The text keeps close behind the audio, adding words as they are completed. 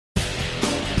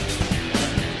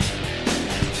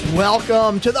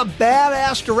Welcome to the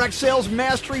Badass Direct Sales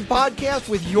Mastery Podcast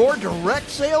with your direct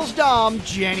sales dom,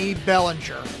 Jenny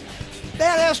Bellinger.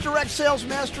 Badass Direct Sales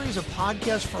Mastery is a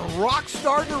podcast for rock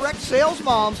star direct sales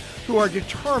moms who are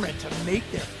determined to make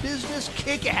their business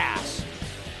kick ass.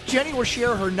 Jenny will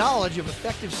share her knowledge of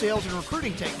effective sales and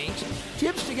recruiting techniques,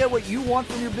 tips to get what you want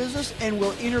from your business, and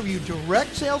will interview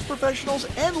direct sales professionals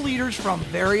and leaders from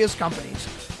various companies.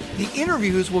 The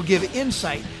interviews will give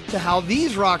insight to how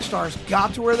these rock stars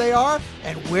got to where they are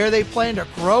and where they plan to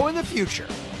grow in the future.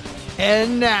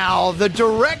 And now, the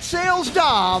direct sales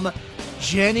dom,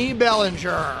 Jenny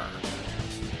Bellinger.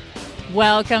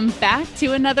 Welcome back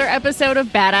to another episode of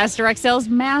Badass Direct Sales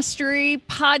Mastery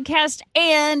Podcast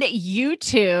and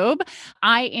YouTube.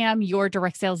 I am your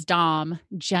direct sales dom,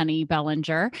 Jenny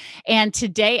Bellinger. And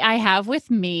today I have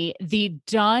with me the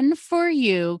Done For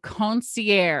You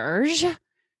concierge,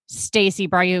 Stacy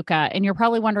Braiuca. And you're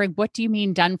probably wondering, what do you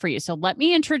mean done for you? So let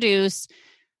me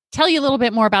tell you a little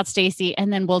bit more about Stacy,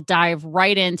 and then we'll dive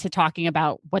right into talking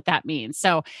about what that means.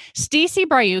 So Stacy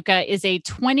Braiuca is a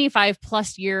 25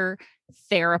 plus year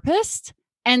therapist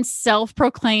and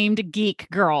self-proclaimed geek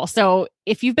girl. So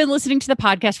if you've been listening to the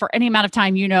podcast for any amount of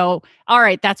time, you know, all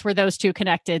right, that's where those two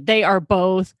connected. They are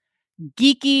both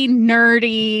geeky,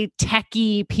 nerdy,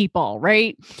 techie people,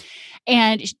 right?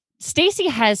 And Stacy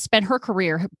has spent her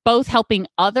career both helping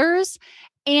others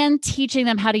and teaching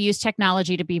them how to use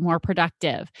technology to be more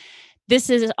productive.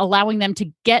 This is allowing them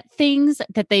to get things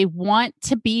that they want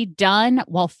to be done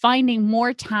while finding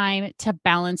more time to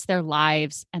balance their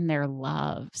lives and their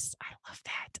loves. I love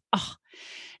that. Oh.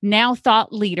 Now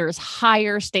thought leaders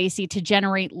hire Stacy to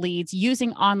generate leads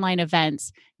using online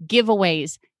events,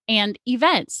 giveaways, and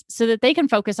events so that they can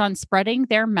focus on spreading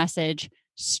their message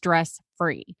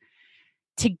stress-free.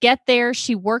 To get there,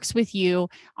 she works with you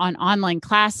on online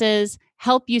classes,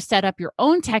 help you set up your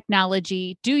own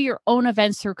technology, do your own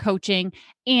events through coaching,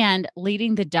 and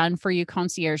leading the Done For You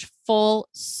concierge full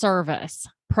service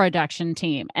production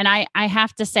team. And I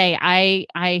have to say, I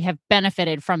have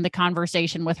benefited from the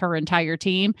conversation with her entire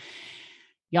team.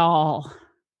 Y'all,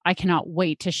 I cannot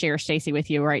wait to share Stacy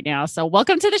with you right now. So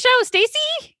welcome to the show,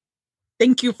 Stacy.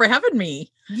 Thank you for having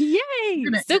me. Yay. You're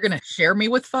gonna share me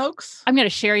with folks? I'm going to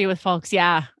share you with folks.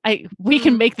 Yeah. We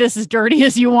can make this as dirty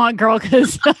as you want, girl,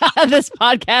 because this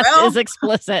podcast is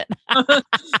explicit.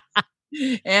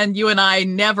 And you and I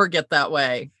never get that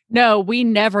way. No, we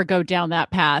never go down that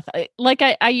path. Like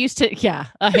I used to. Yeah.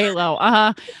 A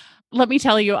halo. Let me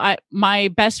tell you, my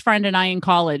best friend and I in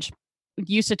college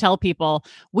used to tell people,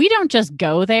 we don't just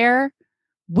go there.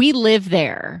 We live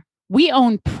there. We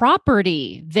own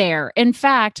property there. In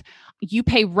fact, you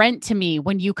pay rent to me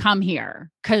when you come here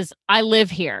because I live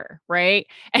here, right?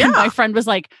 And my friend was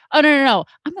like, oh, no.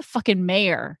 I'm the fucking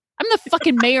mayor. I'm the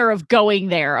fucking mayor of going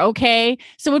there, okay?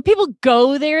 So when people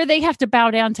go there, they have to bow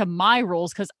down to my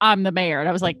rules because I'm the mayor. And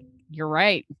I was like, you're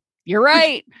right. You're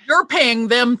right. You're paying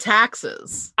them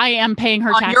taxes. I am paying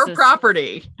her on taxes. Your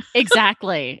property.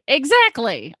 Exactly.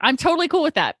 I'm totally cool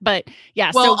with that. But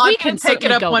yeah, well, so we I can take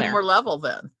it up one there. more level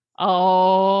then.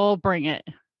 Oh, bring it.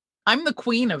 I'm the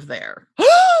queen of there.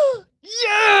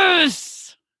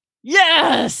 Yes.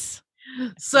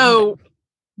 So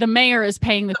the mayor is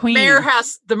paying the queen.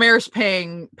 The mayor's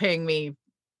paying me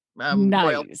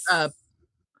nice.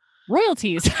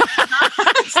 Royalties.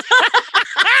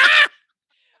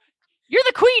 You're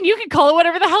the queen. You can call it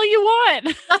whatever the hell you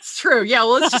want. That's true. Yeah,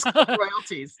 well, it's just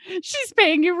royalties. She's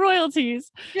paying you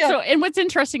royalties. Yeah. So, and what's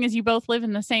interesting is you both live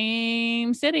in the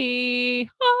same city.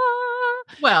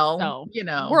 Well, so, you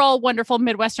know, we're all wonderful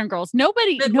Midwestern girls.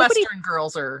 Midwestern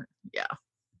girls are, yeah.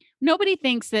 Nobody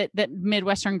thinks that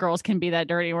Midwestern girls can be that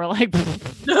dirty. We're like,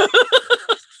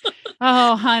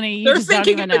 oh, honey, they're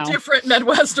thinking of a different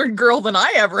Midwestern girl than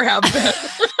I ever have been.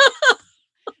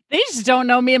 They just don't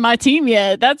know me and my team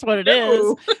yet. That's what it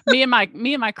is. Me and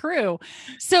my crew.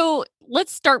 So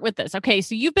let's start with this. Okay.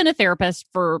 So you've been a therapist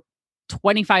for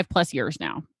 25 plus years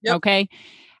now. Yep. Okay.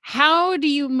 How do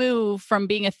you move from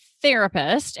being a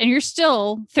therapist, and you're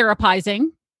still therapizing,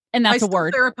 and that's a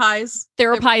word.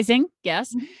 Therapizing.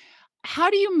 Yes. Mm-hmm. How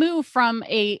do you move from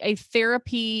a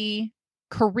therapy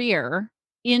career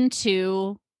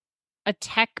into a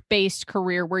tech-based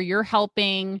career where you're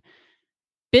helping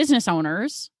business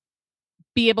owners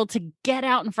be able to get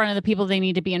out in front of the people they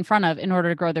need to be in front of in order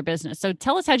to grow their business? So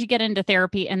tell us, how'd you get into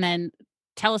therapy, and then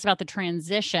tell us about the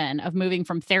transition of moving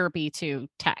from therapy to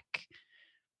tech.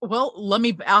 Well,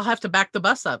 I'll have to back the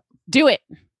bus up. Do it.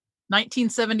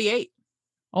 1978.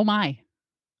 Oh my.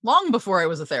 Long before I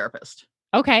was a therapist.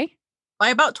 Okay. By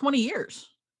about 20 years.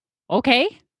 Okay.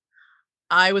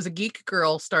 I was a geek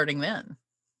girl starting then.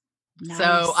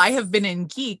 So I have been Nice. in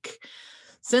geek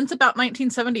since about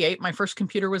 1978. My first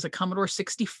computer was a Commodore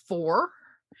 64.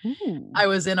 Ooh. I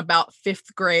was in about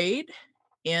 5th grade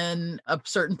in a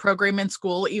certain program in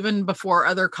school, even before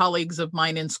other colleagues of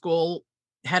mine in school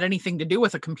had anything to do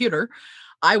with a computer.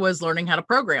 I was learning how to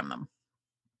program them.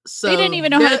 They didn't So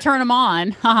even know how to turn them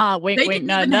on. Haha, wink, they wink, didn't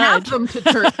nudge, even have nudge. them to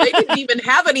turn. They didn't even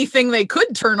have anything they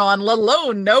could turn on, let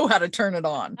alone know how to turn it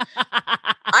on.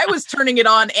 I was turning it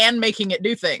on and making it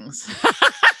do things.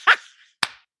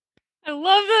 I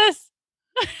love this.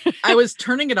 I was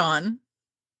turning it on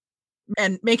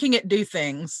and making it do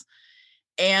things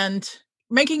and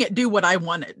making it do what I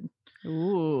wanted.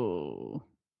 Ooh.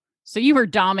 So you were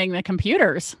doming the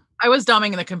computers. I was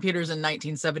doming the computers in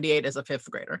 1978 as a 5th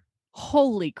grader.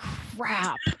 Holy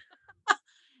crap.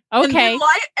 And Okay.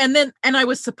 then I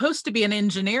was supposed to be an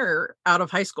engineer out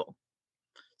of high school.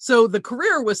 So the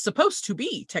career was supposed to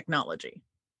be technology.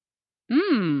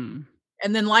 Mm.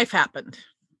 And then life happened.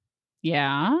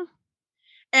 Yeah.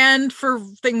 And for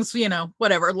things,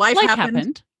 whatever, life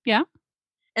happened. Yeah.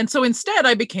 And so instead,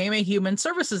 I became a human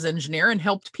services engineer and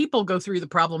helped people go through the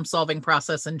problem solving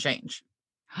process and change.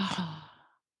 Oh,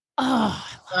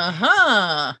 I love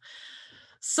Uh-huh.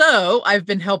 So I've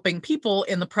been helping people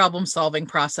in the problem solving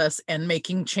process and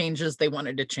making changes they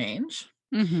wanted to change.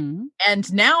 it. Mm-hmm.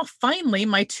 And now finally,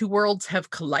 my two worlds have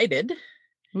collided.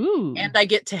 Ooh. And I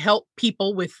get to help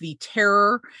people with the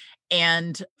terror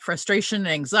and frustration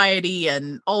and anxiety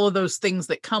and all of those things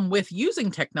that come with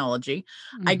using technology.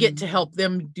 I get to help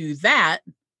them do that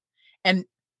and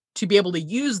to be able to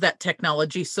use that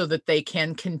technology so that they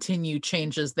can continue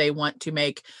changes they want to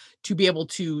make to be able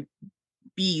to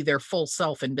be their full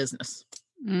self in business.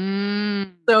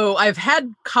 Mm. So I've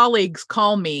had colleagues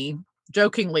call me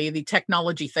jokingly the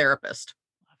technology therapist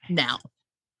now,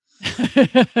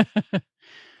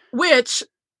 which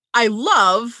I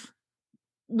love.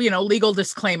 Legal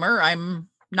disclaimer, I'm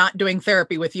not doing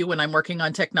therapy with you when I'm working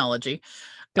on technology.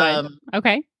 Good.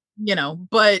 Okay.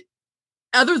 But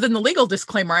other than the legal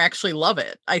disclaimer, I actually love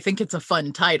it. I think it's a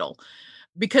fun title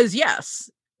because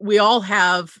yes, we all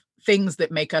have things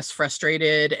that make us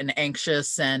frustrated and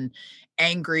anxious and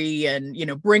angry and,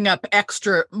 bring up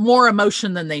more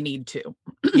emotion than they need to.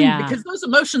 Yeah. Because those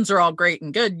emotions are all great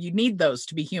and good. You need those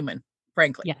to be human,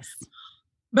 frankly. Yes.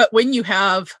 But when you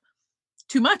have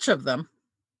too much of them,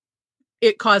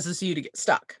 it causes you to get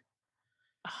stuck.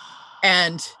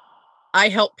 And I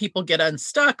help people get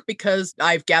unstuck because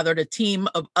I've gathered a team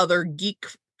of other geek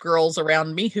girls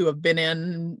around me who have been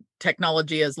in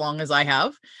technology as long as I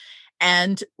have.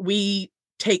 And we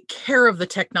take care of the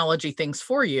technology things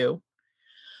for you,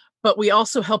 but we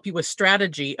also help you with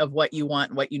strategy of what you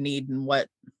want, what you need, and what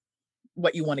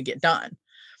you want to get done.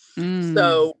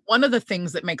 So one of the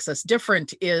things that makes us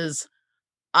different is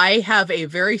I have a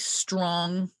very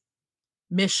strong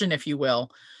mission, if you will,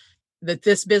 that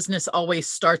this business always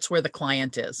starts where the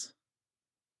client is.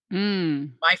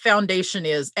 My foundation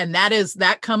is, and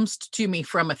that comes to me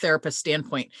from a therapist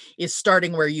standpoint, is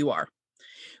starting where you are.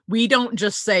 We don't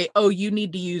just say, oh, you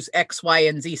need to use X, Y,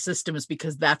 and Z systems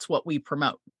because that's what we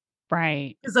promote.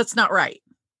 Right. Because that's not right.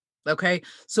 Okay.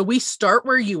 So we start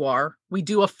where you are. We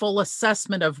do a full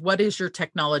assessment of what is your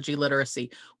technology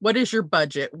literacy? What is your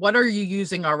budget? What are you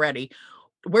using already?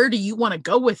 Where do you want to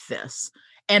go with this?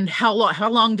 And how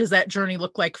long does that journey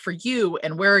look like for you?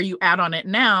 And where are you at on it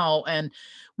now? And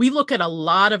we look at a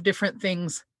lot of different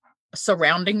things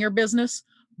surrounding your business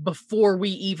before we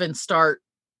even start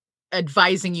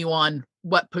advising you on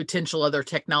what potential other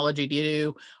technology to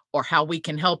do or how we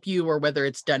can help you, or whether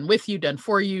it's done with you, done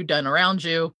for you, done around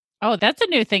you. Oh, that's a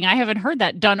new thing. I haven't heard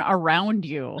that. Done around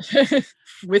you.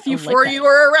 With you, I like for that. you,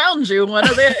 or around you. One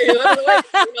of the ways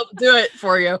we help do it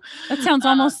for you. That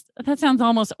sounds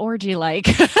almost orgy like.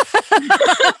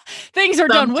 Things are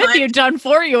done with you, done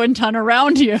for you, and done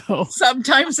around you.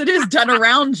 Sometimes it is done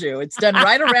around you. It's done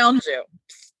right around you.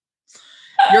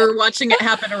 You're watching it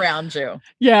happen around you.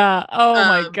 Yeah. Oh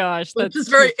my gosh. Which is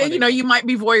very, you might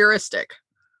be voyeuristic.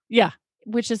 Yeah.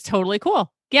 Which is totally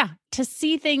cool. Yeah. To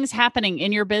see things happening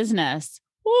in your business.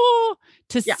 Ooh,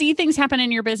 see things happen in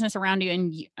your business around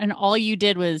you. And all you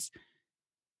did was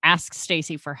ask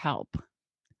Stacy for help.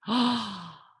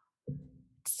 Oh,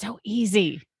 it's so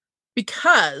easy.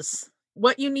 Because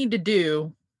what you need to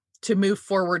do to move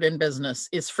forward in business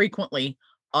is frequently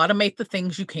automate the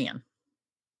things you can,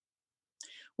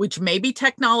 which may be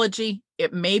technology.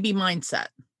 It may be mindset.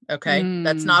 Okay.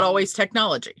 That's not always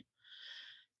technology.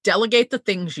 Delegate the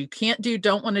things you can't do,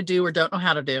 don't want to do, or don't know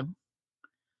how to do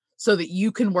so that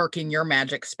you can work in your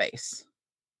magic space.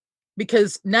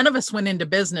 Because none of us went into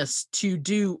business to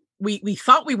do, we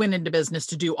thought we went into business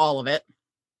to do all of it.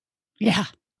 Yeah.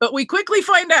 But we quickly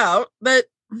find out that,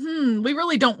 we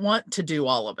really don't want to do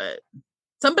all of it.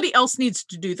 Somebody else needs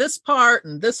to do this part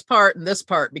and this part and this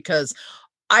part, because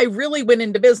I really went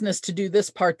into business to do this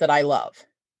part that I love.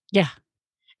 Yeah.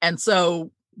 And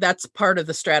so that's part of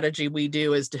the strategy we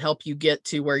do, is to help you get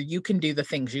to where you can do the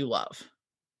things you love.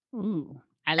 Ooh,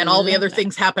 And all the love other that.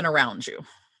 things happen around you.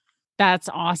 That's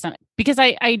awesome, because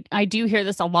I do hear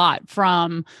this a lot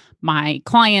from my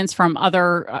clients, from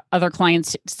other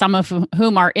clients, some of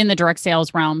whom are in the direct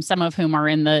sales realm, some of whom are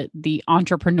in the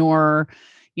entrepreneur,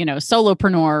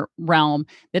 solopreneur realm,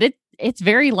 that it's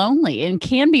very lonely and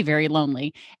can be very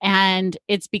lonely, and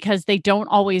it's because they don't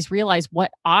always realize what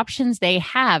options they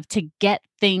have to get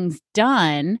things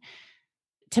done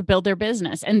to build their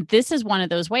business. And this is one of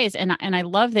those ways, and I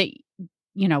love that,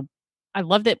 I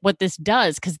love that what this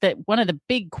does, because that one of the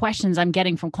big questions I'm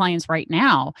getting from clients right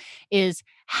now is,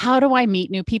 how do I meet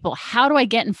new people? How do I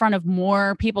get in front of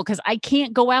more people? Because I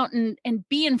can't go out and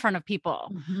be in front of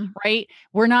people, right?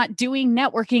 We're not doing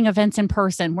networking events in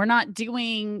person. We're not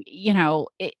doing,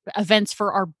 events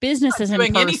for our businesses in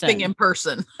person. Doing anything in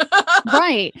person.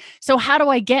 Right. So how do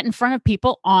I get in front of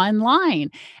people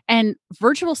online? And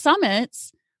virtual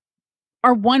summits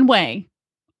are one way.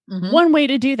 One way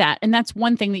to do that. And that's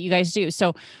one thing that you guys do.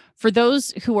 So for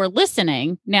those who are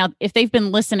listening, now, if they've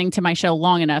been listening to my show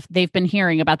long enough, they've been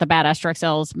hearing about the Badass Direct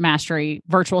Sales Mastery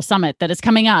Virtual Summit that is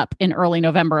coming up in early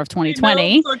November of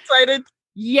 2020. I'm so excited.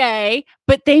 Yay.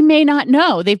 But they may not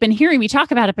know. They've been hearing me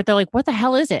talk about it, but they're like, what the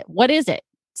hell is it? What is it?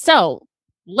 So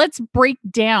let's break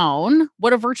down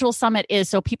what a virtual summit is,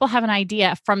 so people have an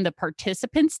idea from the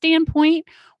participant standpoint,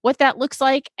 what that looks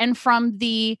like, and from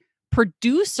the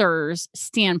producer's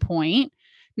standpoint,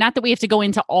 not that we have to go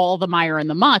into all the mire and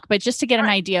the muck, but just to get an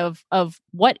idea of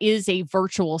what is a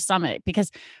virtual summit.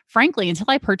 Because frankly, until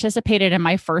I participated in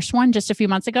my first one just a few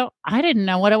months ago, I didn't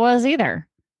know what it was either.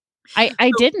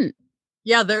 I didn't.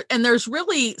 Yeah, there's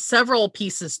really several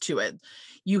pieces to it.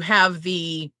 You have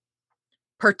the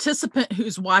participant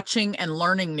who's watching and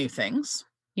learning new things.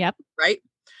 Yep. Right.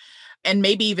 And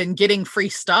maybe even getting free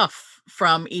stuff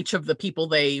from each of the people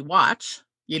they watch.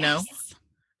 Know?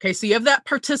 Okay. So you have that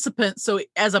participant. So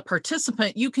as a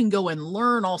participant, you can go and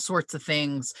learn all sorts of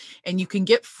things, and you can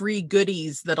get free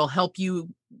goodies that'll help you,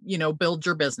 build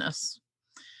your business.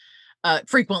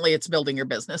 Frequently it's building your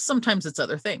business. Sometimes it's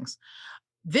other things.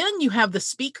 Then you have the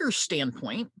speaker's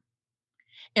standpoint.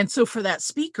 And so for that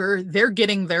speaker, they're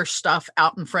getting their stuff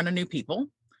out in front of new people.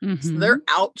 So they're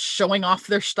out showing off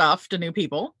their stuff to new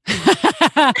people.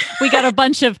 We got a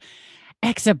bunch of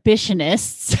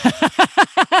exhibitionists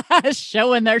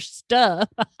showing their stuff.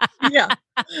 Yeah.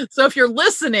 So if you're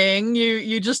listening,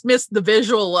 you just missed the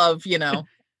visual of,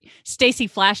 Stacy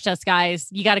flashed us, guys.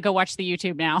 You got to go watch the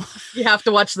YouTube now. You have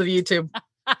to watch the YouTube.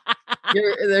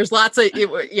 There's lots of,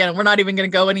 we're not even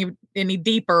going to go any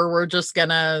deeper. We're just going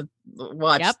to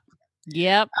watch.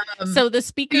 Yep. So the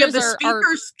speakers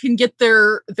can get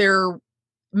their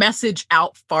message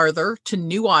out farther to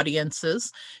new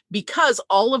audiences, because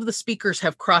all of the speakers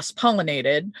have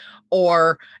cross-pollinated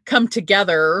or come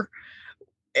together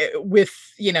with,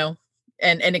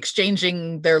 and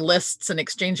exchanging their lists and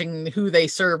exchanging who they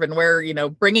serve and where,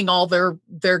 bringing all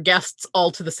their guests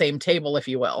all to the same table, if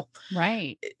you will.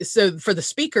 Right. So for the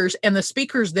speakers, and the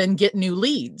speakers then get new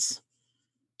leads.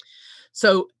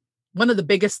 So one of the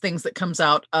biggest things that comes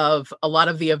out of a lot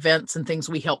of the events and things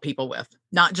we help people with,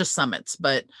 not just summits,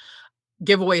 but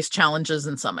giveaways, challenges,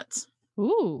 and summits.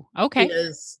 Ooh, okay.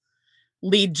 Is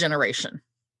lead generation.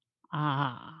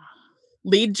 Ah.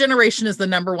 Lead generation is the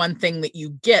number one thing that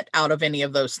you get out of any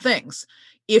of those things.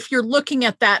 If you're looking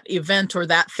at that event or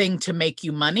that thing to make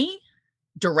you money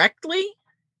directly,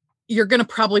 you're going to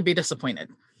probably be disappointed.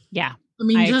 Yeah. I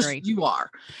mean, agree. You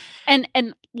are. And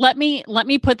let me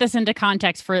put this into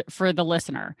context for the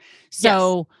listener.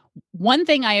 So one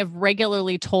thing I have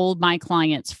regularly told my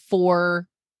clients for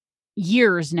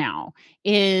years now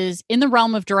is, in the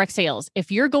realm of direct sales,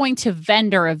 if you're going to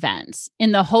vendor events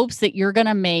in the hopes that you're going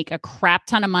to make a crap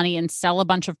ton of money and sell a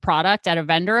bunch of product at a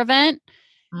vendor event,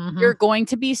 you're going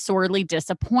to be sorely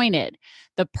disappointed.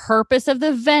 The purpose of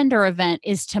the vendor event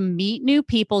is to meet new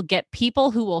people, get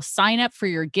people who will sign up for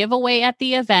your giveaway at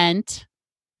the event,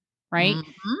 right?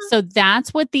 So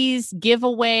that's what these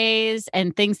giveaways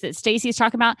and things that Stacy's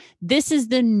talking about. This is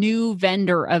the new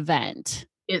vendor event.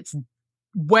 It's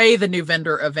way the new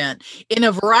vendor event in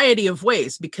a variety of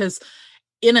ways, because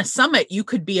in a summit, you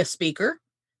could be a speaker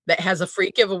that has a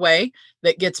free giveaway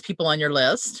that gets people on your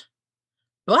list.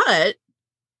 But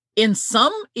in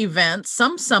some events,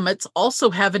 some summits also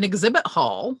have an exhibit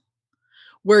hall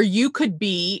where you could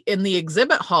be in the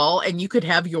exhibit hall and you could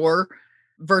have your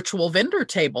virtual vendor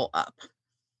table up.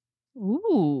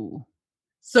 Ooh.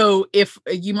 So if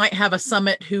you might have a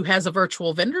summit who has a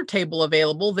virtual vendor table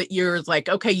available that you're like,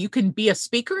 okay, you can be a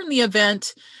speaker in the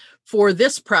event for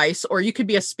this price, or you could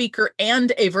be a speaker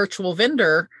and a virtual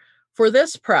vendor for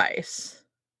this price.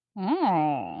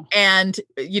 Oh. And,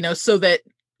 so that,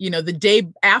 the day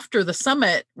after the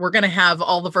summit, we're going to have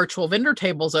all the virtual vendor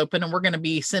tables open, and we're going to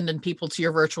be sending people to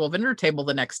your virtual vendor table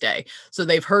the next day. So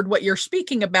they've heard what you're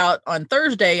speaking about on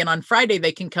Thursday, and on Friday,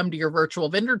 they can come to your virtual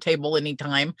vendor table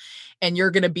anytime, and you're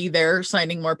going to be there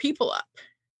signing more people up.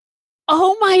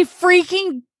 Oh my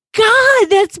freaking God,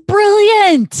 that's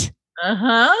brilliant.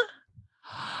 Uh-huh.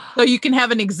 So you can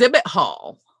have an exhibit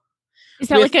hall. Is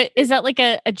that like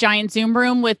a giant Zoom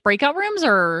room with breakout rooms,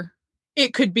 or?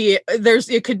 It could be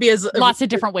as lots of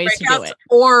different ways to do it.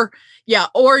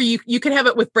 Or you could have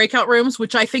it with breakout rooms,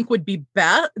 which I think would be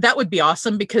that would be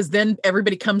awesome, because then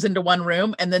everybody comes into one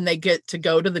room and then they get to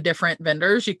go to the different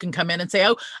vendors. You can come in and say,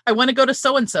 oh, I want to go to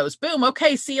so-and-so's. Boom.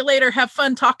 Okay. See you later. Have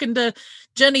fun talking to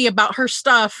Jenny about her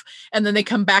stuff. And then they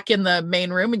come back in the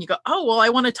main room and you go, oh, well, I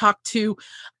want to talk to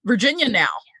Virginia now.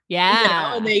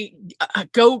 Yeah. And they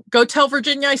go tell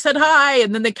Virginia I said hi.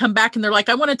 And then they come back and they're like,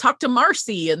 I want to talk to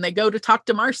Marcy. And they go to talk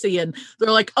to Marcy and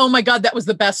they're like, oh my God, that was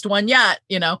the best one yet.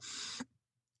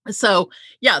 So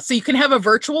yeah, so you can have a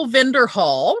virtual vendor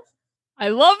hall. I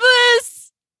love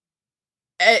this.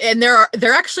 And there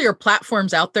actually are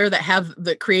platforms out there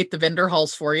that create the vendor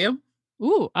halls for you.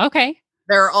 Ooh, okay.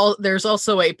 There's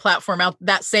also a platform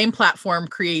that same platform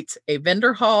creates a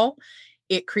vendor hall.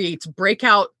 It creates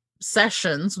breakout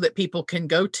sessions that people can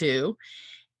go to.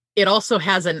 It also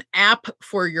has an app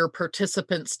for your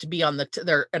participants to be on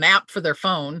an app for their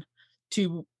phone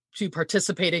to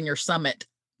participate in your summit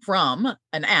from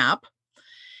an app.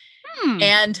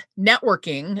 And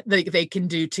networking that they can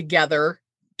do together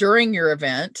during your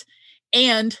event,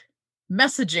 and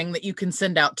messaging that you can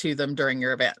send out to them during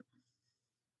your event.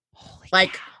 Holy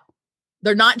like cow.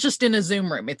 They're not just in a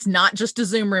Zoom room. It's not just a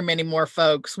Zoom room anymore,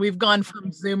 folks. We've gone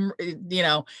from Zoom,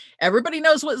 everybody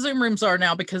knows what Zoom rooms are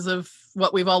now because of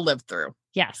what we've all lived through.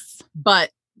 Yes. But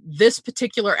this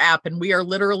particular app, and we are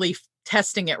literally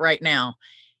testing it right now,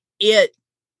 it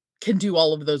can do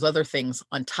all of those other things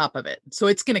on top of it. So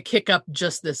it's going to kick up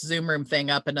just this Zoom room thing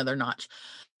up another notch.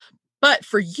 But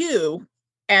for you,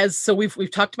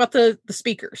 we've talked about the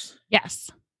speakers. Yes.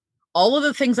 All of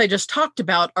the things I just talked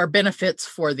about are benefits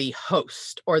for the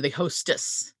host or the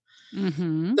hostess.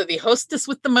 Mm-hmm. So the hostess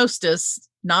with the mostess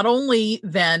not only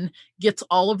then gets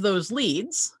all of those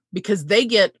leads, because they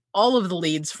get all of the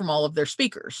leads from all of their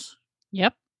speakers.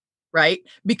 Yep. Right?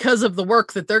 Because of the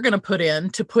work that they're going to put in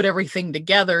to put everything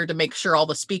together to make sure all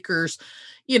the speakers,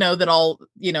 they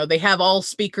have all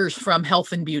speakers from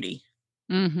health and beauty.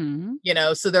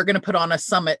 Mm-hmm. So they're going to put on a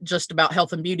summit just about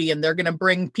health and beauty, and they're going to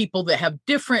bring people that have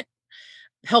different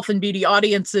health and beauty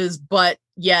audiences, but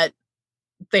yet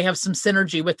they have some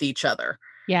synergy with each other.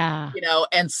 Yeah.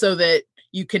 And so that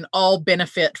you can all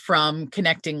benefit from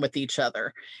connecting with each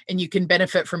other, and you can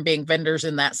benefit from being vendors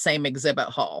in that same exhibit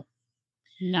hall.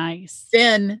 Nice.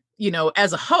 Then,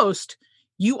 as a host,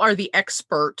 you are the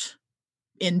expert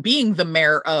in being the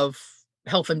mayor of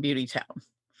Health and Beauty Town.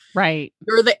 Right.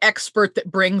 You're the expert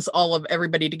that brings all of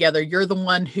everybody together. You're the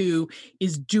one who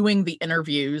is doing the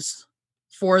interviews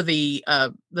for the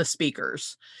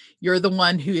speakers. You're the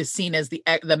one who is seen as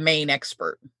the main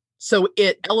expert. So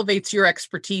it elevates your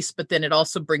expertise, but then it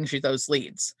also brings you those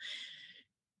leads.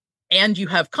 And you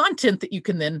have content that you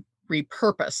can then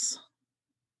repurpose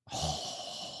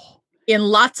in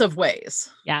lots of ways.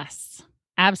 Yes,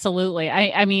 absolutely.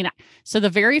 I mean, so the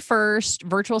very first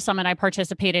virtual summit I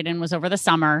participated in was over the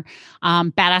summer,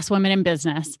 Badass Women in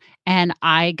Business. And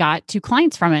I got 2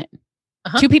 clients from it.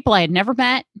 2 people I had never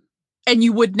met. And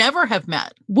you would never have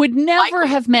met. Would never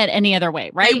have met any other way,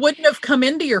 right? They wouldn't have come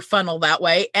into your funnel that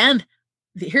way. And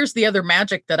here's the other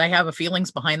magic that I have a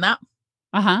feelings behind that.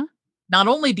 Uh-huh. Not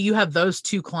only do you have those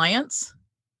 2 clients,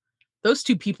 those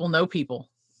 2 people know people.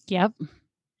 Yep.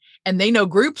 And they know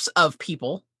groups of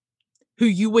people who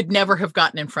you would never have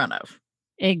gotten in front of.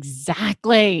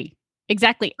 Exactly. So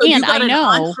and I know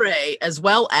an entree as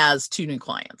well as 2 new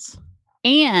clients.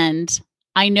 And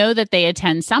I know that they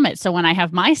attend summits. So when I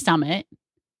have my summit,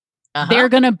 they're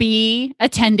going to be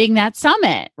attending that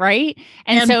summit. Right.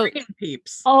 And so bringing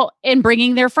peeps. And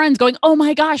bringing their friends going, oh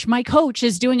my gosh, my coach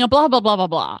is doing a blah, blah, blah, blah,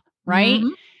 blah. Right.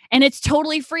 Mm-hmm. And it's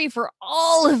totally free for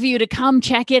all of you to come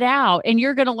check it out. And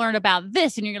you're going to learn about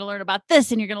this, and you're going to learn about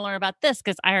this, and you're going to learn about this,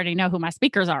 because I already know who my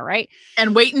speakers are. Right.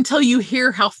 And wait until you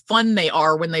hear how fun they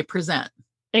are when they present.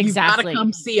 Exactly. You got to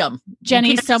come see them.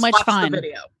 Jenny's so much fun. The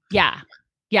video. Yeah.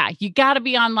 Yeah, you got to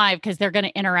be on live because they're going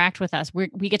to interact with us. We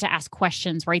get to ask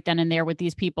questions right then and there with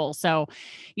these people. So,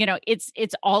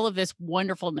 it's all of this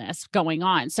wonderfulness going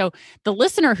on. So the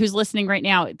listener who's listening right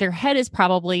now, their head is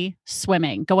probably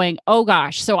swimming, going, "Oh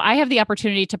gosh." So I have the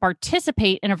opportunity to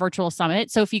participate in a virtual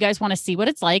summit. So if you guys want to see what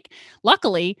it's like,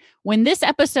 luckily, when this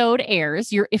episode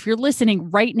airs, if you're listening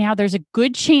right now, there's a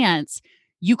good chance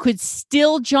you could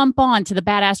still jump on to the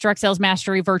Badass Direct Sales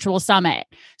Mastery Virtual Summit.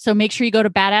 So make sure you go to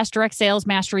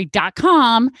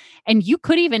badassdirectsalesmastery.com, and you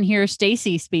could even hear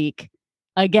Stacy speak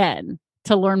again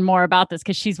to learn more about this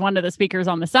because she's one of the speakers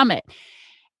on the summit.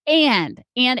 And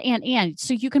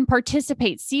so you can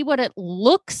participate, see what it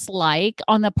looks like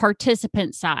on the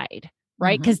participant side,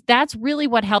 right? Because that's really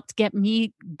what helped get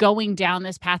me going down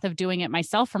this path of doing it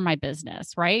myself for my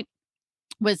business, right?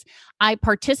 Was I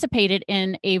participated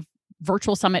in a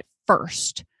virtual summit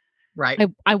first. Right.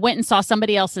 I went and saw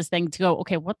somebody else's thing to go,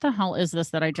 okay, what the hell is this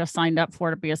that I just signed up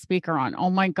for to be a speaker on? Oh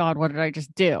my God, what did I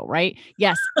just do? Right.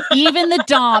 Yes. Even the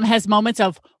Dom has moments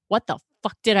of, what the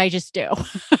fuck did I just do?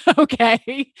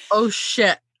 Okay. Oh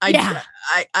shit. I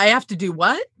have to do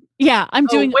what? Yeah.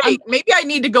 Maybe I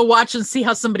need to go watch and see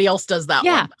how somebody else does that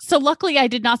one. So luckily I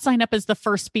did not sign up as the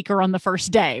first speaker on the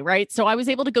first day. Right. So I was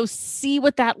able to go see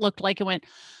what that looked like and went,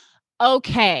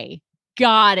 okay,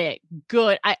 got it.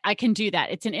 Good. I can do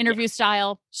that. It's an interview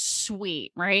style.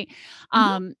 Sweet. Right.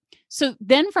 So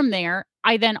then from there,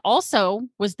 I then also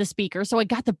was the speaker. So I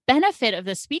got the benefit of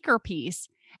the speaker piece.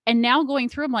 And now going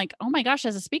through, I'm like, oh my gosh,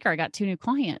 as a speaker, I got 2 new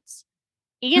clients.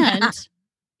 And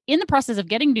in the process of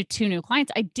getting to 2 new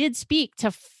clients, I did speak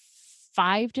to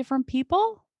 5 different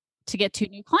people to get 2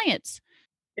 new clients.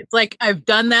 It's like, I've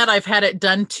done that. I've had it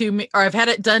done to me, or I've had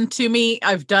it done to me.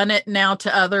 I've done it now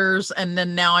to others. And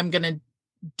then now I'm going to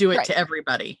do it to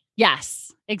everybody.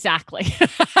 Yes, exactly.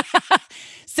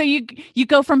 So you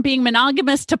go from being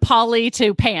monogamous to poly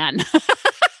to pan.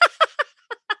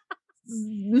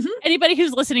 Anybody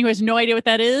who's listening who has no idea what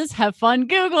that is, have fun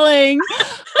Googling.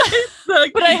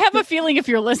 But I have a feeling if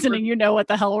you're listening, you know what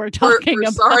the hell we're talking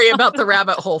about. Sorry about the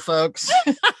rabbit hole, folks.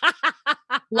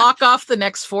 Lock off the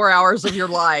next 4 hours of your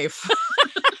life.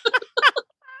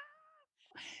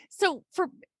 So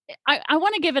I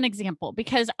want to give an example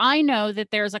because I know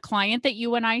that there's a client that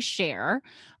you and I share.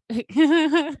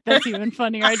 That's even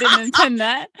funnier. I didn't intend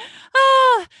that.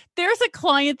 There's a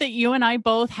client that you and I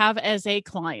both have as a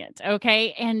client.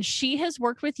 Okay. And she has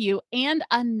worked with you and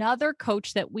another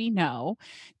coach that we know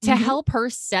to help her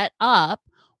set up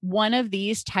one of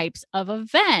these types of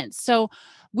events. So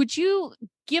would you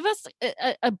give us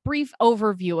a brief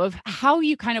overview of how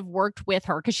you kind of worked with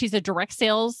her? Because she's a direct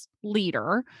sales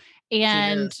leader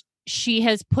and she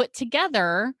has put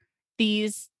together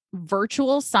these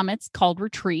virtual summits called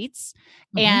retreats.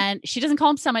 And she doesn't call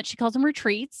them summits, she calls them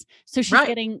retreats. So she's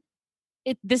getting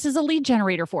it. This is a lead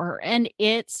generator for her and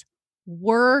it's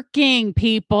working,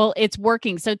 people. It's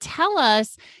working. So tell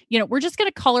us, we're just going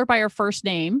to call her by her first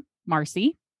name,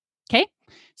 Marcy. Okay.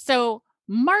 So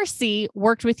Marcy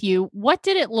worked with you. What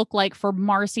did it look like for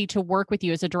Marcy to work with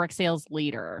you as a direct sales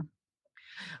leader?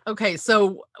 Okay.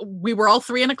 So we were all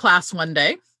 3 in a class one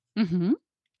day.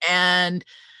 And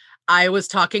I was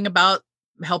talking about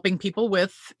helping people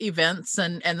with events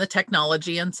and the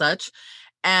technology and such.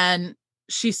 And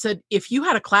she said, if you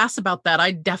had a class about that,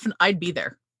 I'd be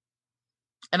there.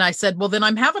 And I said, well, then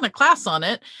I'm having a class on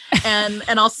it and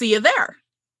I'll see you there.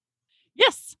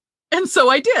 Yes. And so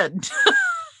I did.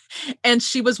 And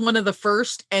she was one of the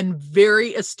first and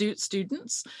very astute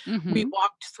students. We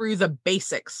walked through the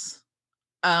basics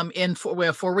in a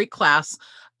 4-week class,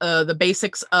 the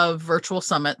basics of virtual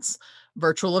summits,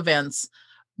 virtual events,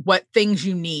 what things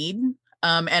you need.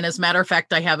 And as a matter of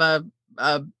fact, I have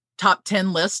a top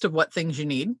 10 list of what things you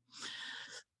need.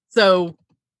 So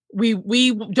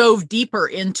we dove deeper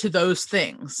into those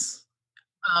things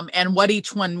and what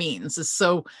each one means.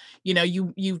 So,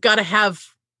 you've got to have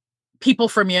people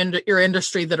from your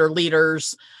industry that are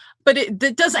leaders, but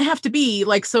it doesn't have to be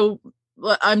like, so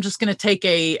I'm just going to take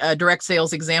a direct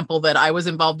sales example that I was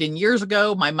involved in years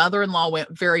ago. My mother-in-law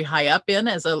went very high up in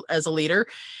as a leader,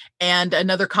 and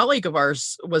another colleague of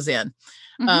ours was in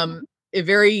a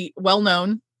very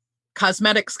well-known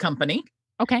cosmetics company.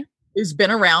 Okay. Who's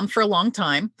been around for a long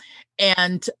time.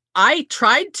 And I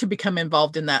tried to become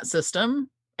involved in that system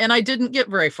and I didn't get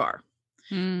very far.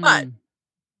 But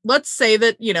let's say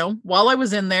that, while I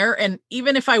was in there, and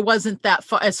even if I wasn't that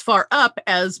as far up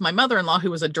as my mother-in-law,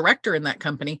 who was a director in that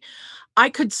company, I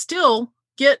could still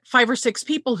get 5 or 6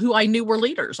 people who I knew were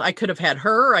leaders. I could have had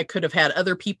her, I could have had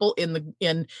other people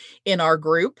in our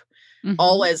group,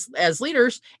 all as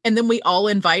leaders. And then we all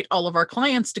invite all of our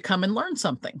clients to come and learn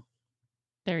something.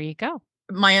 There you go.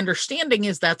 my understanding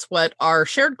is that's what our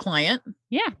shared client,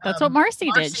 Yeah, that's what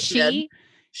Marcy did. She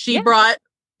Yeah.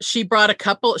 brought a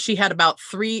couple. She had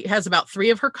has about three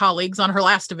of her colleagues on her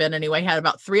last event anyway, had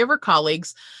about three of her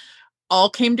colleagues all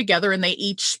came together, and they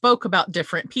each spoke about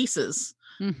different pieces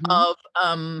of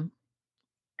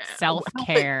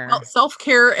self-care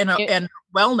and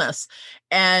wellness.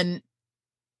 And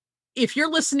if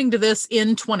you're listening to this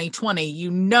in 2020,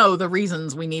 you know the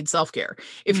reasons we need self-care.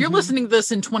 If you're listening to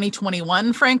this in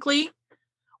 2021, frankly,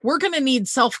 we're going to need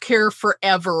self-care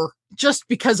forever just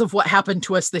because of what happened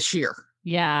to us this year.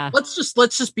 Yeah. Let's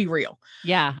just be real.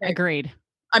 Yeah, okay. Agreed.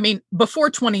 I mean, before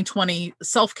 2020,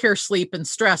 self-care, sleep, and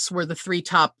stress were the three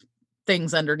top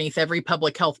things underneath every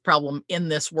public health problem in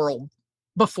this world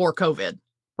before COVID.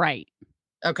 Right.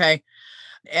 Okay.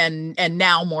 And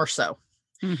now more so.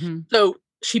 So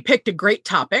she picked a great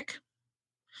topic.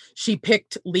 She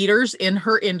picked leaders in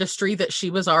her industry that she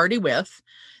was already with.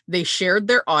 They shared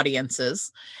their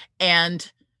audiences.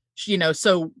 And,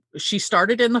 so she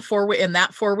started in that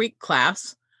 4-week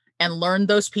class and learned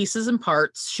those pieces and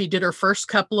parts. She did her first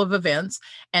couple of events.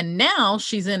 And now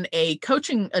she's in a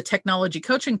technology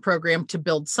coaching program to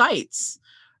build sites,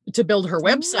 to build her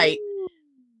website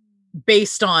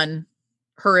based on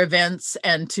her events,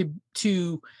 and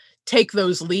to take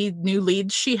those new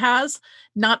leads she has,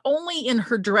 not only in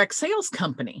her direct sales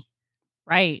company,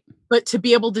 right, but to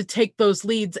be able to take those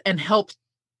leads and help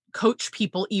coach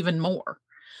people even more.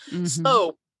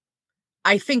 So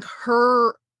I think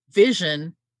her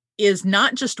vision is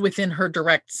not just within her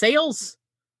direct sales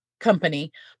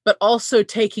company, but also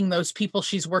taking those people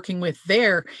she's working with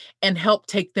there and help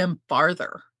take them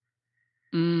farther.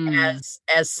 As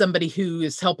somebody who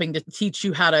is helping to teach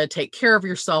you how to take care of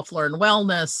yourself, learn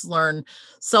wellness, learn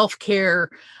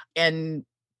self-care, and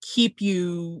keep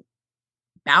you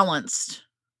balanced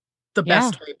the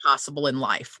best way possible in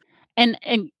life. And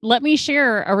let me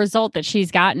share a result that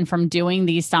she's gotten from doing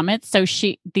these summits. So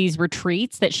these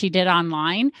retreats that she did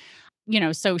online,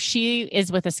 so she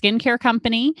is with a skincare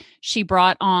company. She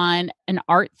brought on an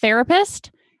art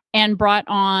therapist and brought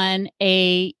on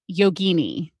a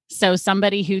yogini. So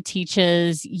somebody who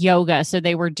teaches yoga. So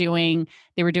they were doing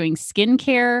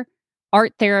skincare,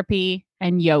 art therapy,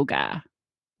 and yoga,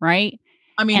 right?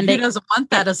 I mean, who doesn't want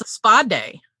that as a spa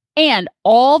day? And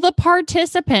all the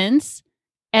participants,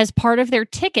 as part of their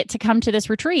ticket to come to this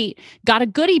retreat, got a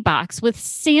goodie box with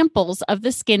samples of the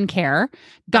skincare,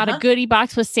 got a goodie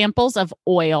box with samples of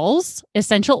oils,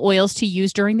 essential oils to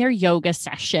use during their yoga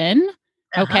session.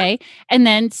 Okay. And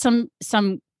then some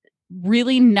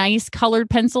really nice colored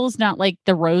pencils, not like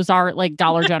the Rose Art, like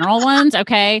Dollar General ones.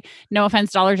 Okay. No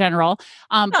offense, Dollar General.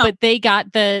 But they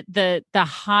got the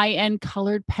high-end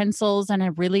colored pencils and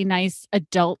a really nice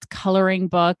adult coloring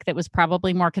book that was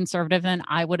probably more conservative than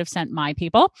I would have sent my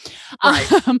people.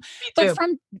 Right. But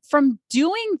from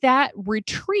doing that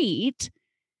retreat,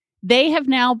 they have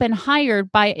now been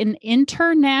hired by an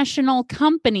international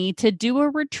company to do a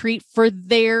retreat for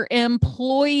their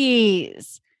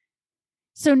employees.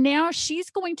 So now she's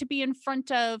going to be in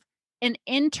front of an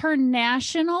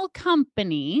international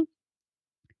company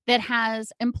that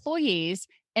has employees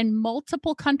in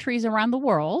multiple countries around the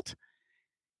world,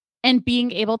 and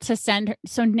being able to send her.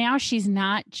 So now she's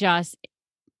not just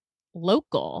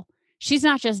local. She's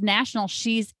not just national.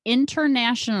 She's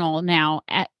international now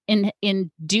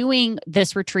in doing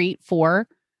this retreat for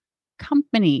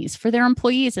companies, for their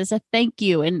employees, as a thank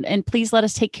you. And please let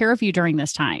us take care of you during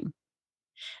this time.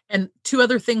 And two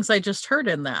other things I just heard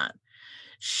in that.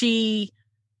 She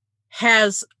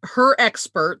has her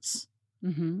experts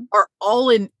are all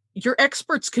in, your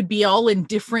experts could be all in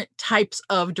different types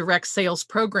of direct sales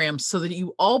programs so that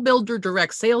you all build your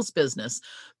direct sales business,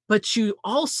 but you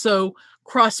also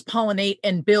cross-pollinate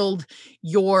and build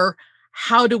your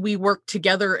how do we work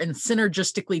together and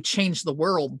synergistically change the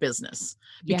world business,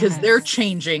 because they're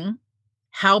changing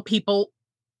how people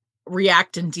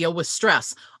react and deal with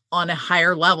stress on a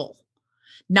higher level.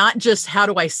 Not just how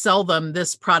do I sell them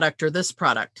this product or this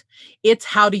product. It's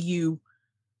how do you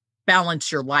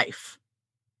balance your life.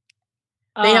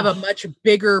 They have a much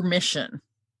bigger mission.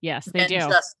 Yes, they do.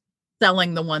 Just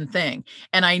selling the one thing.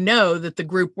 And I know that the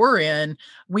group we're in,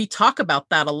 we talk about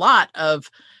that a lot, of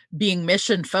being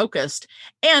mission focused.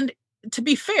 And to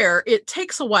be fair, it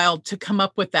takes a while to come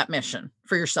up with that mission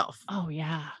for yourself. Oh,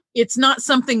 yeah. It's not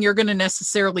something you're going to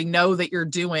necessarily know that you're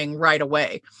doing right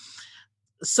away.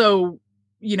 So,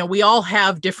 we all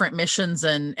have different missions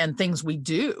and things we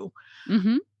do.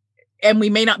 And we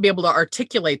may not be able to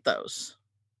articulate those,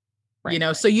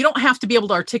 so you don't have to be able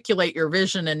to articulate your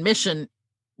vision and mission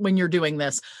when you're doing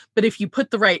this. But if you put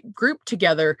the right group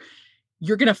together,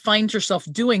 you're going to find yourself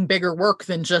doing bigger work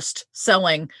than just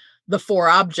selling the 4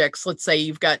 objects. Let's say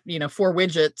you've got, 4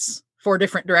 widgets, 4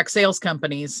 different direct sales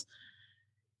companies.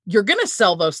 You're going to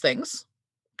sell those things.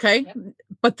 Okay. Yep.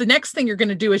 But the next thing you're going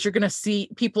to do is you're going to see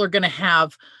people are going to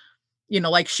have,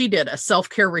 like she did, a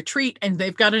self-care retreat, and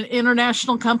they've got an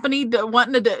international company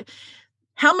wanting to.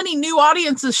 How many new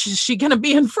audiences is she going to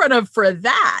be in front of for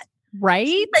that?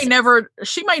 Right.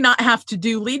 She might not have to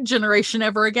do lead generation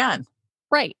ever again.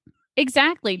 Right.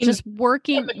 Exactly. Just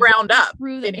working from the ground up.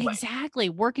 Exactly.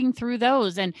 Working through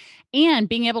those and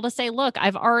being able to say, look,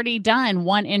 I've already done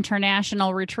one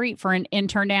international retreat for an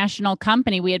international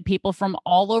company. We had people from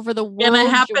all over the world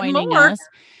joining us.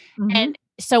 Mm-hmm. And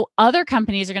so other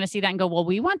companies are going to see that and go, well,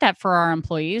 we want that for our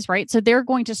employees, right? So they're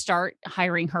going to start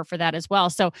hiring her for that as well.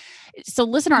 So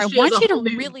listener, I want you to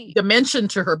really dimension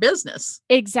to her business.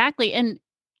 Exactly. And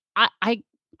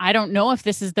I don't know if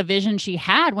this is the vision she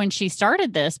had when she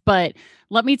started this, but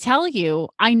let me tell you,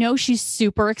 I know she's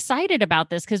super excited about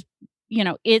this because,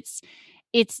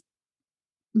 it's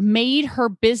made her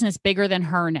business bigger than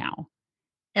her now.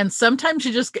 And sometimes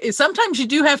you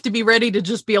do have to be ready to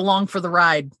just be along for the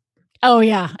ride. Oh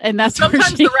yeah. And that's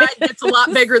sometimes the ride gets a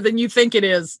lot bigger than you think it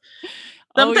is.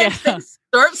 Sometimes things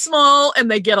start small and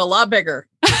they get a lot bigger.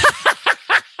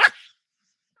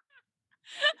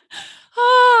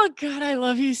 Oh God, I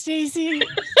love you, Stacey. Guys,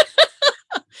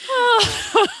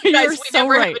 we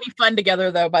never have any fun together,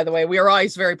 though. By the way, we are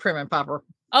always very prim and proper.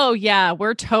 Oh yeah,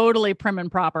 we're totally prim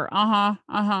and proper.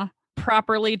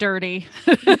 Properly dirty.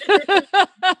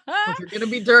 If you're gonna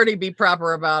be dirty, be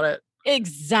proper about it.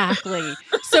 Exactly.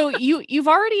 So you've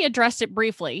already addressed it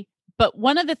briefly, but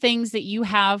one of the things that you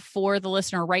have for the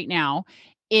listener right now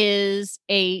is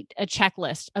a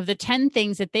checklist of the 10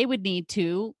 things that they would need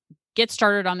to get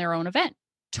started on their own event.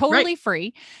 Totally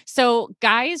free. So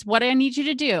guys, what I need you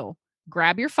to do,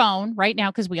 grab your phone right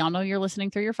now, because we all know you're listening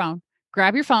through your phone.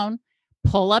 Grab your phone,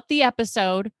 pull up the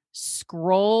episode,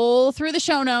 scroll through the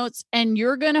show notes, and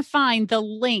you're going to find the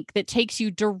link that takes you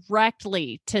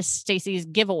directly to Stacey's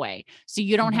giveaway. So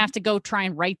you don't have to go try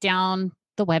and write down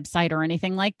the website or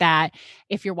anything like that.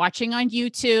 If you're watching on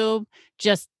YouTube,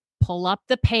 just pull up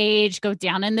the page, go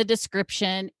down in the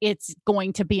description. It's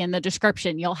going to be in the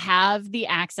description. You'll have the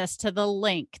access to the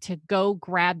link to go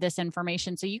grab this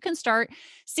information. So you can start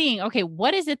seeing, okay,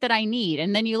 what is it that I need?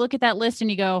 And then you look at that list and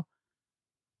you go,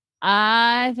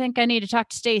 I think I need to talk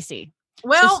to Stacey.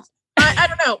 Well, I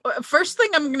don't know. First thing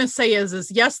I'm going to say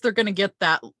is yes, they're going to get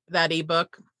that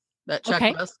ebook, that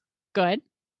checklist. Okay. Good.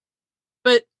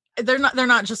 But they're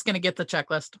not just going to get the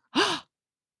checklist.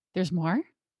 There's more?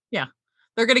 Yeah.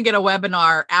 They're going to get a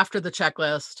webinar after the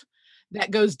checklist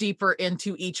that goes deeper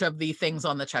into each of the things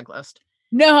on the checklist.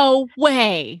 No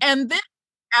way. And then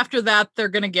after that, they're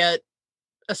going to get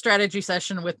a strategy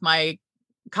session with my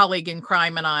colleague in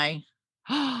crime and I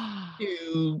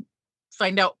to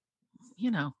find out,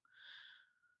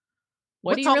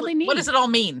 what do you really need? What does it all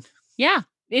mean? Yeah.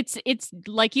 It's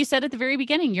like you said at the very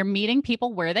beginning, you're meeting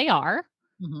people where they are,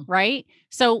 right?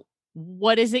 So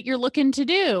what is it you're looking to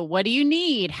do? What do you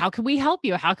need? How can we help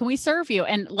you? How can we serve you?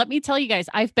 And let me tell you guys,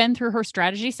 I've been through her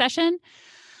strategy session.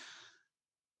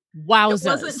 Wowzers.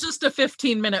 It wasn't just a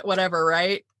 15-minute whatever,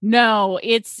 right? No,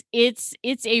 it's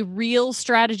a real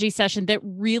strategy session that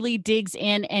really digs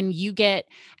in, and you get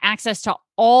access to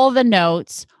all the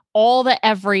notes, all the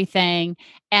everything.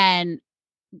 And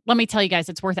let me tell you guys,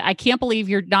 it's worth it. I can't believe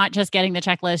you're not just getting the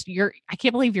checklist. I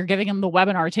can't believe you're giving them the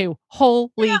webinar too.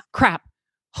 Holy crap.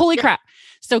 Holy crap.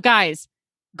 So guys,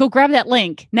 go grab that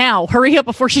link now. Hurry up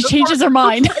before she changes her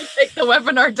mind. Take the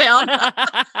webinar down.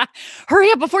 Hurry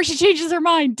up before she changes her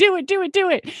mind. Do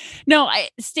it. No,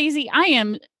 Stacey, I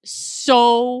am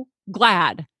so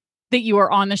glad that you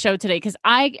are on the show today, because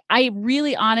I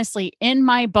really honestly, in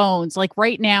my bones, like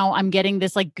right now, I'm getting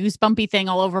this like goosebumpy thing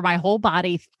all over my whole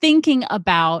body, thinking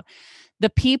about the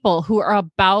people who are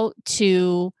about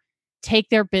to take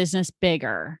their business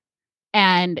bigger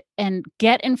and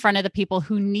get in front of the people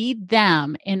who need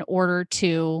them in order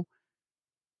to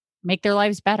make their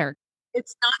lives better.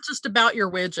 It's not just about your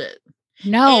widget.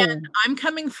 No. And I'm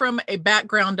coming from a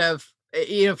background of,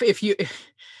 if you,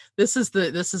 this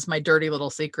is my dirty little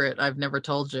secret I've never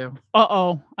told you.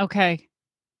 Uh-oh. Okay.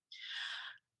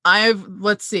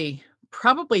 Let's see,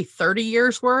 probably 30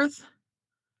 years worth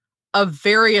of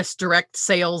various direct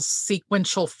sales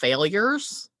sequential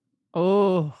failures.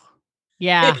 Oh,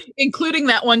 yeah. Including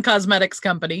that one cosmetics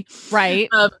company. Right.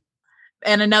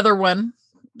 And another one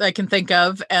I can think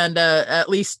of, and at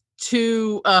least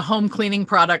 2 home cleaning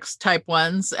products type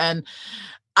ones. And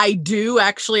I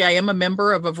am a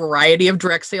member of a variety of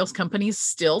direct sales companies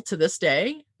still to this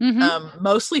day.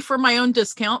 mostly for my own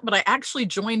discount, but I actually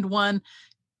joined one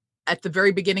at the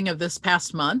very beginning of this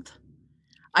past month.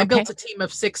 I built a team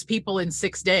of 6 people in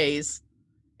 6 days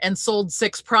and sold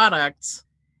 6 products.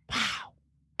 Wow.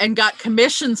 And got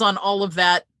commissions on all of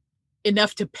that,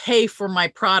 enough to pay for my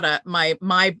product,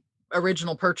 my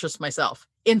original purchase myself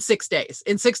in 6 days.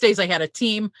 In 6 days, I had a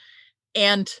team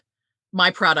and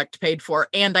my product paid for,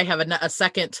 and I have a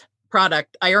second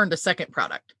product. I earned a second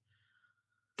product.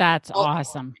 That's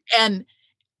awesome. And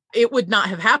it would not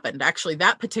have happened. Actually,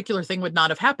 that particular thing would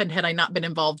not have happened had I not been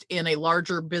involved in a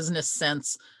larger business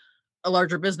sense, a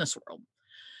larger business world.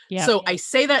 Yeah. So I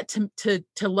say that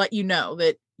to let you know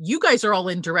that you guys are all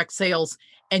in direct sales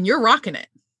and you're rocking it.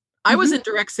 I was in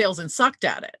direct sales and sucked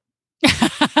at it.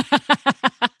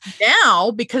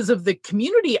 Now, because of the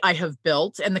community I have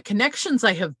built and the connections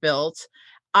I have built,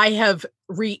 I have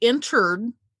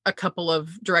re-entered a couple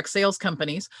of direct sales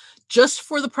companies just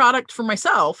for the product for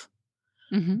myself.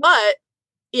 But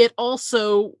it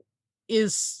also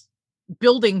is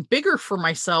building bigger for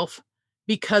myself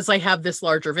because I have this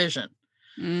larger vision.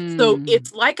 So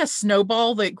it's like a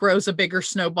snowball that grows a bigger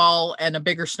snowball and a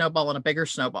bigger snowball and a bigger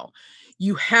snowball.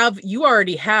 You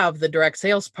already have the direct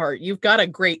sales part. You've got a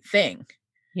great thing.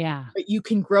 Yeah. But you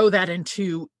can grow that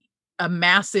into a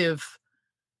massive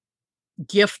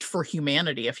gift for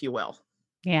humanity, if you will.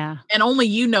 Yeah. And only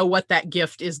you know what that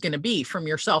gift is going to be from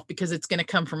yourself, because it's going to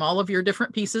come from all of your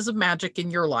different pieces of magic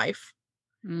in your life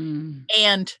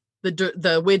and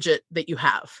the widget that you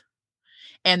have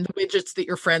and the widgets that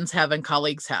your friends have and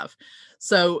colleagues have.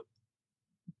 So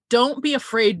don't be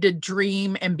afraid to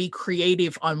dream and be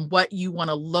creative on what you want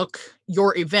to look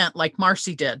your event like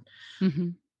Marcy did.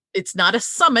 It's not a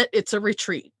summit. It's a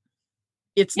retreat.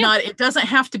 It's not, it doesn't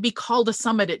have to be called a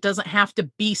summit. It doesn't have to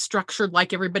be structured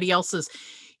like everybody else's.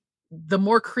 The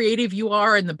more creative you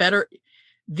are and the better,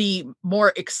 the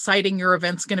more exciting your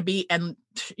event's going to be. And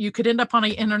you could end up on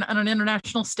an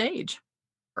international stage.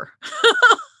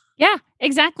 Yeah,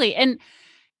 exactly. And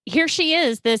here she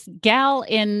is, this gal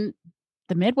in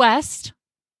the Midwest.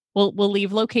 We'll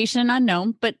leave location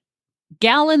unknown, but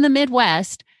gal in the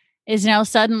Midwest is now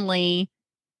suddenly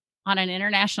on an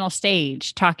international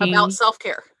stage talking about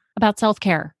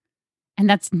self-care. And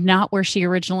that's not where she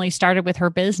originally started with her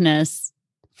business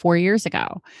 4 years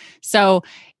ago. So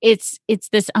it's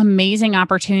this amazing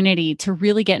opportunity to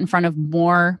really get in front of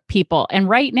more people. And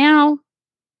right now,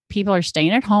 people are staying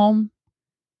at home,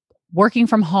 working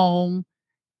from home.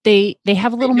 They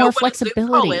have a little more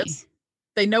flexibility.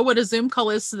 They know what a Zoom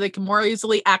call is, so they can more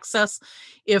easily access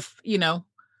if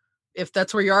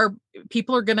that's where you are.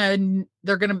 People are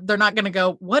they're not gonna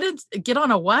go, get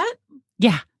on a what?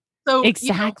 Yeah. So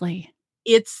exactly.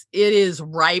 It is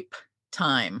ripe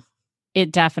time.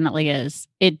 It definitely is.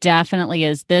 It definitely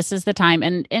is. This is the time.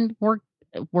 And we're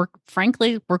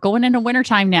frankly, we're going into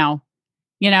wintertime now.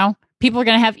 People are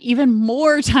going to have even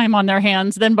more time on their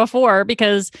hands than before,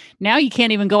 because now you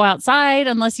can't even go outside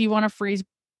unless you want to freeze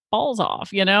balls off.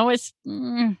 It's,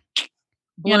 No.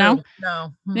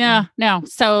 Yeah, no.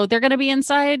 So they're going to be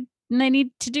inside and they need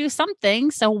to do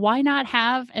something. So why not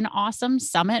have an awesome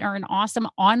summit or an awesome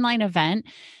online event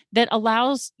that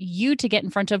allows you to get in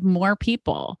front of more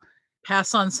people?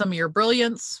 Pass on some of your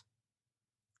brilliance,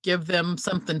 give them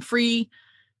something free.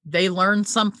 They learn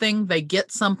something, they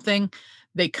get something,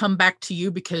 they come back to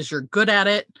you because you're good at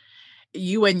it.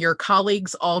 You and your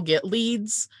colleagues all get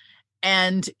leads,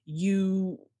 and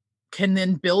you can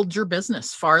then build your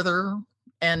business farther.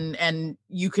 And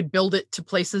you could build it to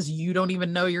places you don't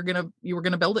even know you were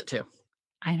gonna build it to.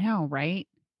 I know, right?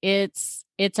 It's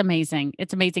amazing.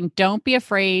 It's amazing. Don't be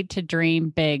afraid to dream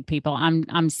big, people.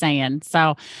 I'm saying.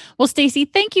 So, well, Stacy,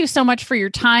 thank you so much for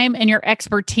your time and your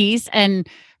expertise, and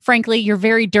frankly, your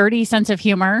very dirty sense of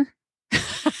humor.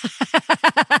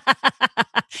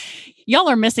 Y'all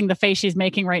are missing the face she's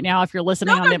making right now if you're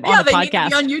listening on the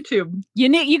podcast. Need to be on YouTube.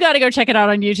 You got to go check it out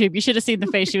on YouTube. You should have seen the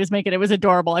face she was making. It was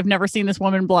adorable. I've never seen this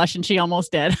woman blush, and she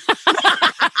almost did.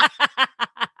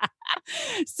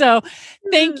 So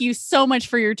thank you so much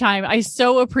for your time. I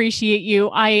so appreciate you.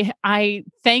 I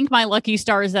thank my lucky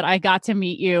stars that I got to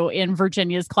meet you in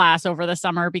Virginia's class over the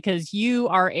summer, because you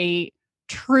are a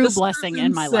true blessing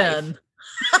in my life.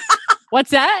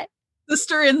 What's that?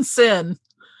 Sister in sin.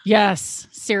 Yes,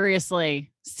 seriously,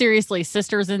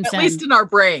 sisters in sin. At least in our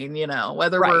brain,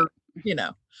 whether we're,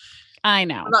 I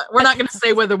know. We're not going to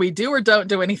say whether we do or don't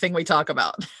do anything we talk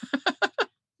about.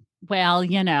 Well,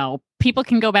 people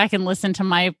can go back and listen to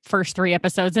my first 3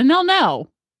 episodes and they'll know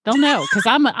because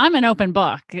I'm an open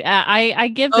book.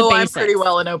 I give the basics. I'm pretty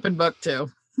well an open book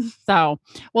too. So,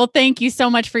 well, thank you so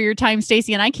much for your time,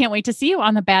 Stacy. And I can't wait to see you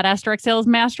on the Badass Direct Sales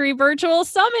Mastery Virtual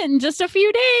Summit in just a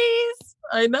few days.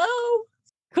 I know.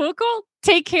 Cool.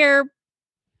 Take care.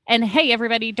 And hey,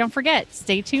 everybody, don't forget,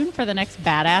 stay tuned for the next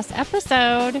Badass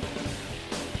episode.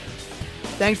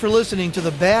 Thanks for listening to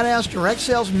the Badass Direct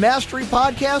Sales Mastery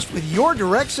Podcast with your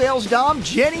direct sales dom,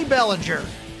 Jenny Bellinger.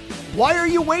 Why are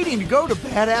you waiting to go to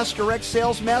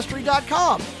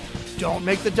badassdirectsalesmastery.com? Don't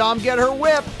make the dom get her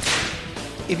whip.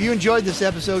 If you enjoyed this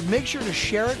episode, make sure to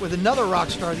share it with another rock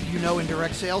star that you know in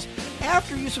direct sales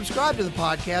after you subscribe to the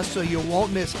podcast so you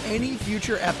won't miss any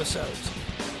future episodes.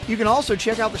 You can also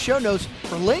check out the show notes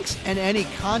for links and any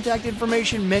contact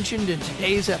information mentioned in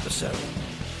today's episode.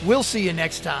 We'll see you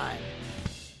next time.